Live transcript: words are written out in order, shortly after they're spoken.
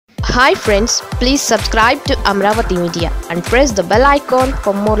Hi friends, please subscribe to Amaravathi Media and press the bell icon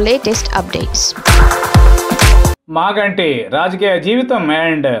for more latest updates. Maganti రాజకీయ జీవితం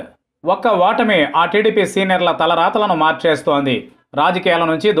and ఒక్క ఓటమి ఆ TDP సీనియర్ల తలరాతలను మార్చేస్తోంది. రాజకీయాల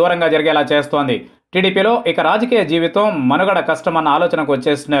నుంచి దూరంగా జరిగేలా చేస్తోంది. టీడీపీలో ఇక రాజకీయ జీవితం మనుగడ కష్టమన్న ఆలోచనకు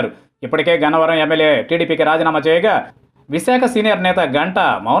వచ్చేస్తున్నారు. ఇప్పటికే గన్నవరం ఎమ్మెల్యే టీడీపీకి రాజీనామా చేయగా విశాఖ సీనియర్ నేత గంట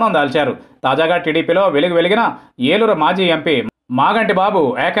మౌనం దాల్చారు. తాజాగా టీడీపీలో వెలిగిన ఏలూరు మాజీ ఎంపీ మాగంటి బాబు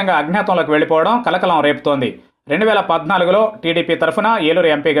ఏకంగా అజ్ఞాతంలోకి వెళ్లిపోవడం కలకలం రేపుతోంది. 2014లో టీడీపీ తరఫున ఏలూరు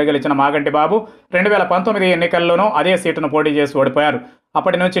ఎంపీగా గెలిచిన మాగంటి బాబు 2019 ఎన్నికల్లోనూ అదే సీటును పోటీ చేసి ఓడిపోయారు.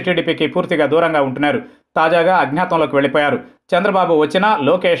 అప్పటి నుంచి టీడీపీకి పూర్తిగా దూరంగా ఉంటున్నారు. తాజాగా అజ్ఞాతంలోకి వెళ్లిపోయారు. చంద్రబాబు వచ్చినా,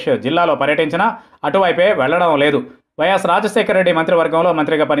 లోకేష్ జిల్లాలో పర్యటించినా అటువైపే వెళ్లడం లేదు. వైఎస్ రాజశేఖర రెడ్డి మంత్రివర్గంలో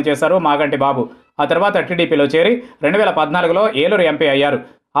మంత్రిగా పనిచేశారు మాగంటి బాబు. ఆ తర్వాత టీడీపీలో చేరి 2014లో ఏలూరు ఎంపీ అయ్యారు.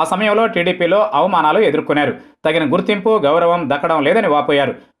 ఆ సమయంలో టీడీపీలో అవమానాలు ఎదుర్కొన్నారు. తగిన గుర్తింపు, గౌరవం దక్కడం లేదని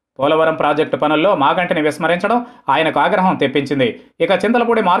వాపోయారు. పోలవరం ప్రాజెక్టు పనుల్లో మాగంటిని విస్మరించడం ఆయనకు ఆగ్రహం తెప్పించింది. ఇక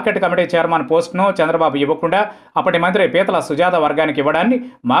Chintalapudi market committee chairman పోస్టును Chandrababu ఇవ్వకుండా అప్పటి మంత్రి పీతల సుజాత వర్గానికి ఇవ్వడాన్ని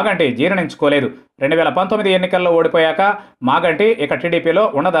మాగంటి జీర్ణించుకోలేదు. 2019 ఎన్నికల్లో ఓడిపోయాక మాగంటి ఇక టీడీపీలో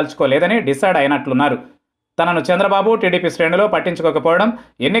ఉండదలుచుకోలేదని డిసైడ్ అయినట్లున్నారు. తనను చంద్రబాబు, టీడీపీ శ్రేణులు పట్టించుకోకపోవడం,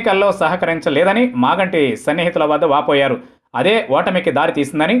 ఎన్నికల్లో సహకరించలేదని మాగంటి సన్నిహితుల వద్ద వాపోయారు. అదే ఓటమికి దారి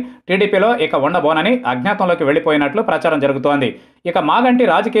తీసిందని, టీడీపీలో ఇక ఉండబోనని అజ్ఞాతంలోకి వెళ్లిపోయినట్లు ప్రచారం జరుగుతోంది. ఇక మాగంటి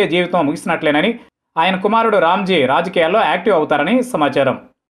రాజకీయ జీవితం ముగిసినట్లేనని, ఆయన కుమారుడు రామ్జీ రాజకీయాల్లో యాక్టివ్ అవుతారని సమాచారం.